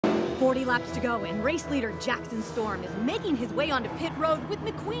40 laps to go, and race leader Jackson Storm is making his way onto pit road with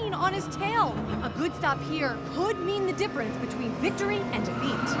McQueen on his tail. A good stop here could mean the difference between victory and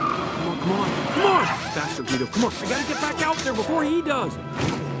defeat. Come on, come on, come on! Faster, Guido, come on. I gotta get back out there before he does.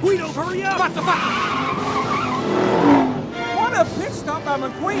 Guido, hurry up! What the fuck? What a pit stop by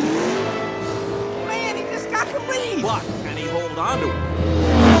McQueen! Man, he just got the lead! What? Can he hold on to it?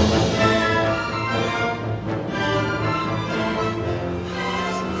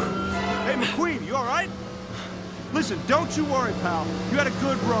 Hey, McQueen, you all right? Listen, don't you worry, pal. You had a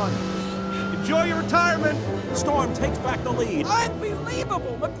good run. Enjoy your retirement. Storm takes back the lead.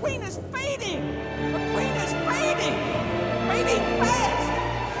 Unbelievable! McQueen is fading! McQueen is fading! Fading fast!